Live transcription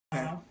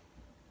Okay.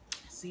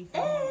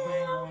 Seafood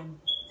mukbang on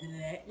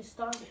today. It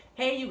started.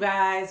 Hey you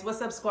guys,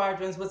 what's up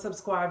squadrons, what's up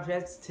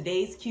squadrons?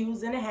 Today's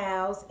Q's in the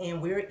house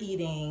and we're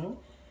eating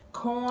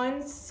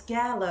corn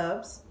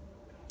scallops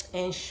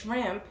and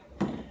shrimp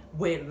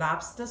with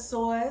lobster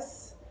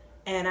sauce,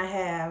 and I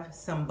have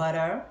some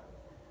butter,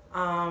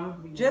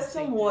 just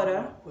some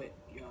water, Quick,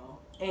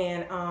 y'all.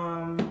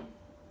 and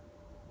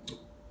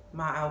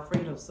my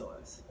Alfredo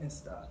sauce and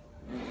stuff.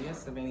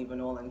 Yes, it ain't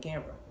even all in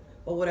camera.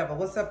 But whatever,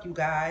 what's up you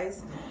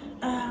guys?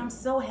 I'm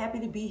so happy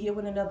to be here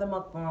with another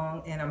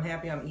mukbang, and I'm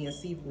happy I'm eating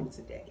seafood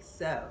today.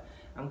 So,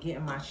 I'm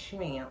getting my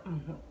shrimp.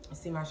 You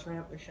see my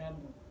shrimp?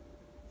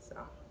 So.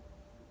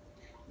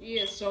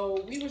 Yeah,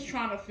 so we was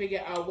trying to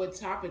figure out what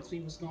topics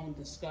we was going to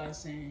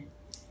discuss, and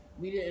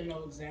we didn't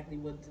know exactly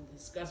what to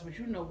discuss, but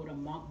you know with a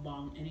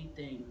mukbang,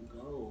 anything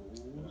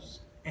goes.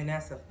 And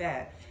that's a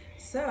fact.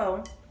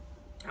 So,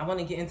 I want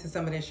to get into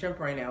some of this shrimp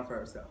right now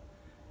first though.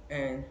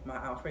 And my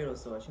Alfredo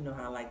sauce, you know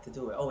how I like to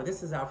do it. Oh,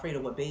 this is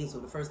Alfredo with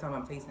basil, the first time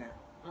I'm tasting it.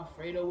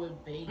 Alfredo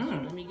with basil.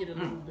 Let me get a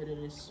little bit of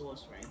this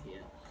sauce right here.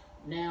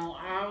 Now,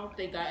 I don't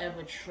think I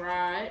ever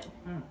tried.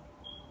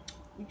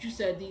 What you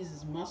said, these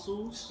is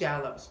mussels?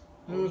 Scallops.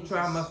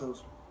 Try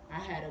mussels. I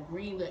had a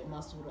green lip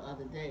mussel the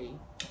other day.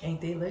 Ain't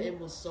they lit? It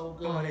was so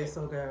good. Oh, they're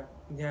so good.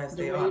 Yes,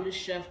 the they way are. the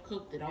chef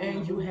cooked it. I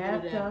And you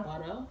have to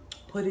butter.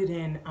 put it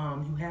in,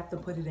 you have to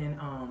put it in,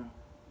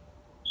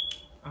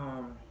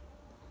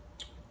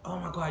 oh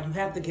my God, you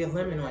have to get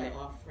lemon on it.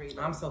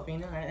 I'm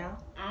Sophina right now.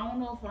 I don't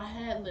know if I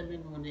had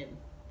lemon on it,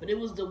 but it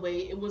was the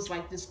way, it was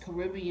like this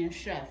Caribbean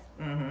chef.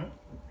 And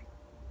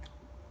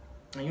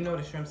you know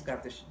the shrimp's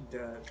got the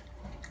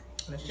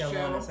shell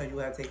on it, so you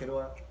gotta take it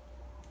off.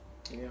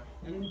 Yeah.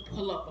 Let me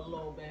pull up a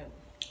little bit.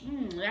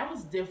 That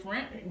was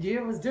different. Yeah,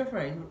 it was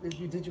different.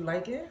 Did you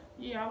like it?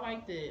 Yeah, I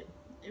liked it.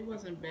 It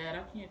wasn't bad.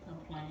 I can't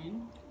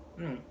complain.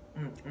 And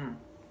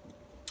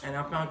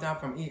I found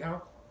out from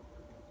eating,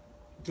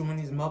 doing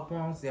these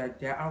mukbangs,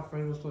 that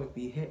Alfredo sauce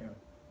be hitting.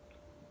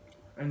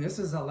 And this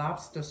is a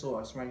lobster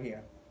sauce right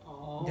here.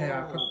 Oh. That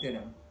I cooked it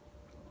in.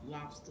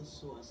 Lobster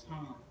sauce,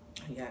 huh?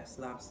 Yes,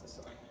 lobster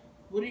sauce.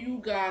 What do you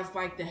guys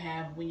like to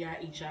have when y'all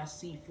eat y'all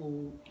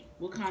seafood?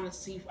 What kind of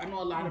seafood? I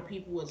know a lot of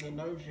people is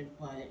allergic,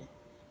 but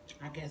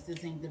I guess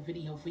this ain't the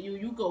video for you.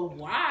 You go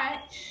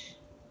watch.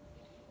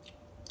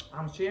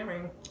 I'm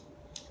sharing.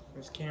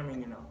 It's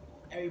caring, you know.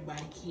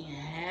 Everybody can't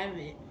have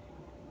it.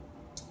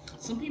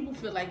 Some people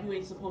feel like you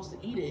ain't supposed to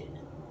eat it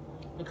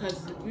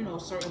because, you know,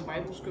 certain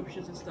Bible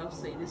scriptures and stuff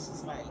say this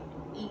is like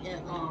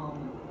eating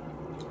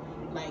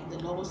like the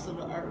lowest of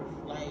the earth,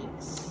 like.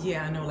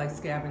 Yeah, I know, like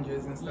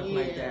scavengers and stuff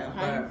like that.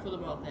 How do you feel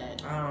about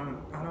that?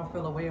 I don't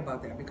feel a way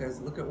about that because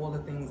look at all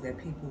the things that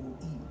people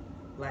eat,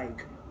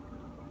 like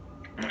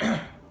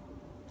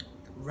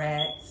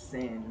rats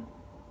and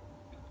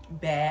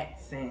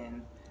bats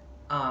and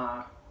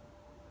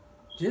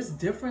just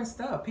different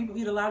stuff. People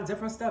eat a lot of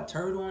different stuff,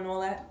 turtle and all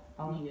that.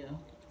 Yeah,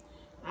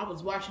 I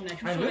was watching that.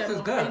 You and saw this that is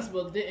on good.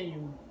 Facebook, didn't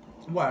you?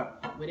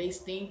 What? Where they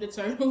steamed the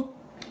turtle.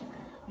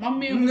 My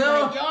man was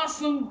like, y'all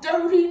some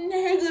dirty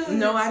niggas.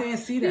 No, I didn't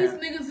see that.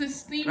 These niggas is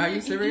steaming Are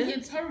you serious?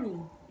 eating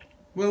turtle.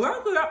 Well,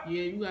 look it up.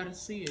 Yeah, you gotta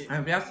see it.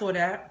 And if I saw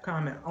that,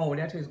 comment. Oh,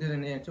 that tastes good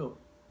in there too.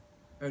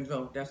 And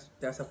so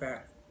that's a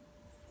fact.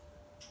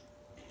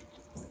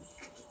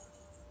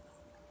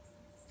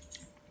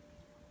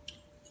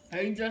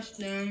 Hey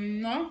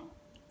Justin,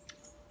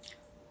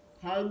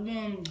 how you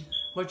been?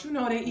 But you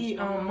know they eat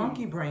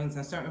monkey brains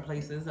in certain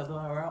places of the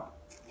world.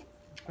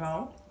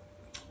 So,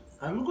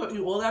 I'm gonna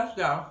eat all that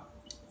stuff.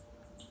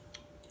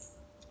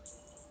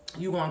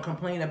 You gonna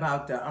complain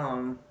about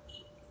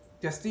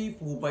the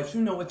seafood, but you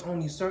know it's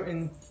only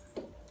certain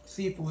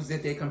seafoods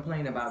that they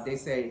complain about. They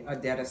say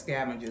that are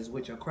scavengers,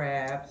 which are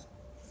crabs.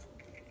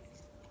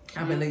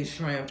 I believe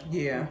shrimp.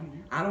 Yeah,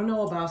 I don't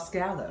know about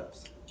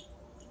scallops.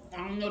 I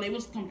don't know. They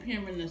was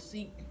comparing the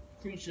sea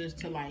creatures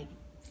to like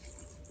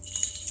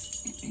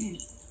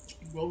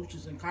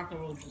roaches and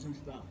cockroaches and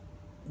stuff.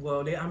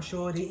 Well, I'm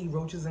sure they eat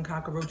roaches and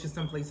cockroaches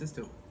some places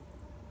too.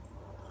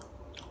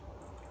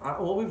 I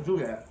always do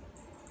that.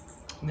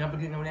 Never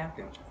get no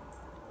napkin.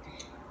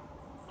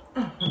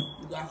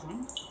 You got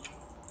some?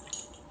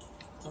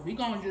 So we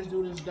gonna just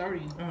do this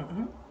dirty.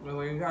 The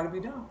way it gotta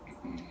be done.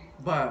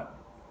 But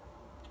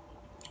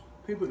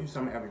people eat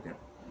some of everything.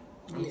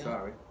 I'm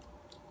sorry.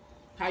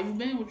 How you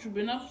been? What you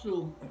been up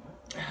to?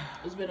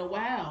 It's been a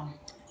while.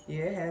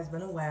 Yeah, it has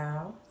been a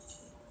while.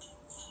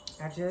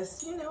 I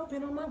just, you know,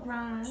 been on my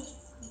grind.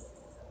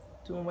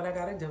 Doing what I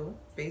gotta do,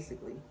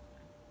 basically.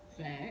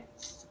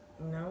 Facts.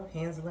 You know,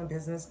 handling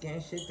business,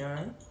 getting shit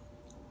done.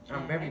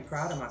 I'm very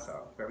proud of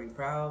myself. Very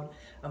proud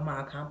of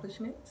my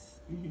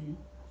accomplishments.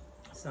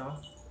 So,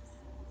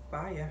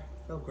 fire.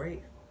 Feel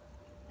great.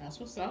 That's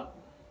what's up.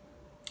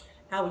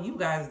 How are you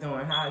guys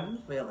doing? How are you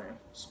feeling?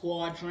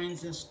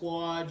 Squadrons and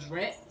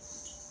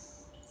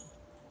squadrettes.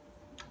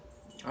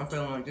 I'm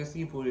feeling like this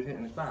seafood is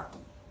hitting the spot.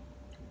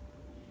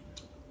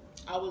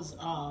 I was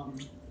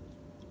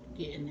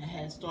getting a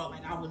head start.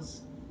 Like I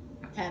was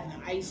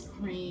having ice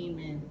cream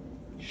and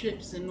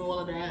chips and all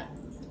of that.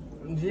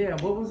 Yeah,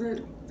 what was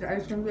it? The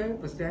ice cream day,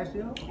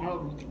 pistachio?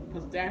 Oh,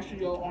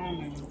 pistachio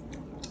almond.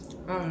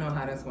 I don't know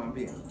how that's gonna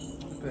be.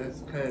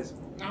 Because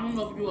I don't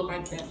know if you would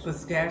like that.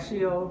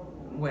 pistachio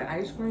with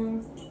ice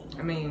cream?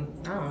 I mean,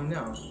 I don't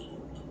know.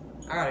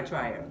 I gotta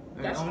try it.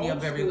 That's only old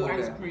a very school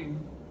little ice bit.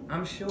 cream.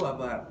 I'm sure,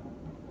 but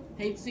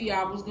Hey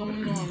T.I., what's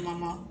going on,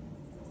 mama?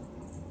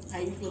 How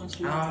you feeling,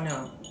 sweetheart? I don't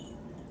know.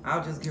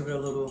 I'll just give it a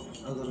little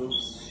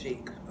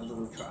shake, a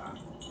little try,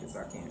 if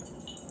I can.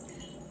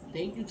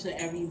 Thank you to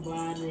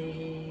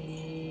everybody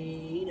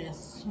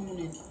that's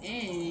tuning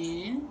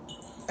in.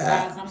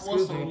 Guys, I'm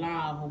also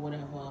live or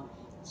whatever.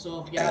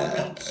 So if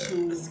y'all need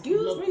to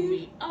look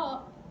me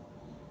up,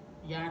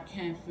 y'all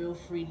can feel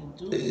free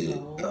to do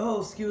so. Oh,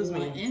 excuse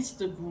me. On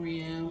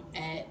Instagram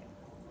at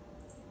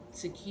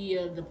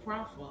Takia the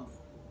Prophet.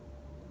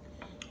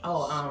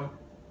 Oh,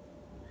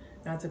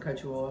 not to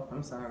cut you off.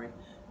 I'm sorry.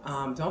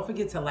 Don't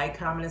forget to like,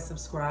 comment, and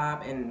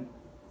subscribe, and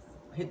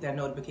hit that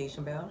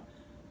notification bell.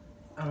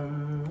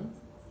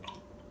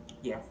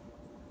 Yeah.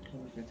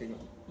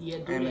 Yeah,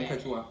 do I'm gonna that.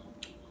 cut you off.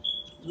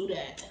 Do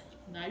that.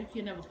 Now you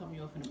can never cut me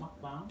off in a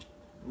mukbang.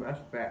 That's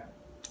fat.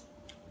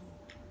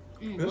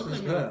 This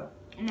is good.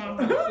 I'm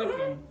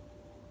sipping.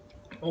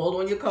 All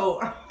on your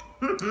coat.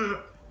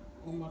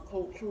 On my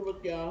coat too,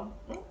 look y'all.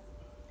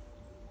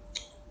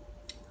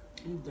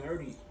 I'm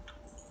dirty.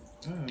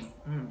 I'm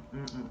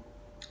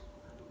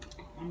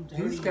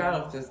dirty. These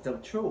scallops is the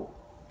truth.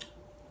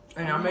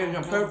 And I made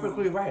them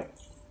perfectly right.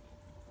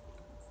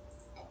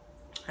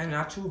 And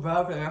not too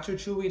rough, and not too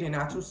chewy, they're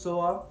not too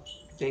soft.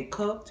 They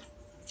cooked.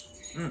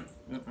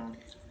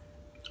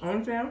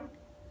 Only thing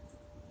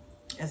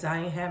is I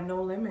ain't have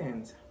no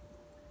lemons.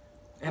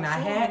 And I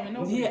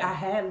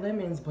had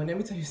lemons, but let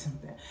me tell you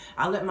something.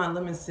 I let my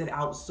lemons sit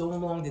out so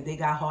long that they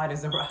got hard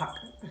as a rock.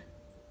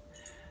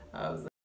 I was like,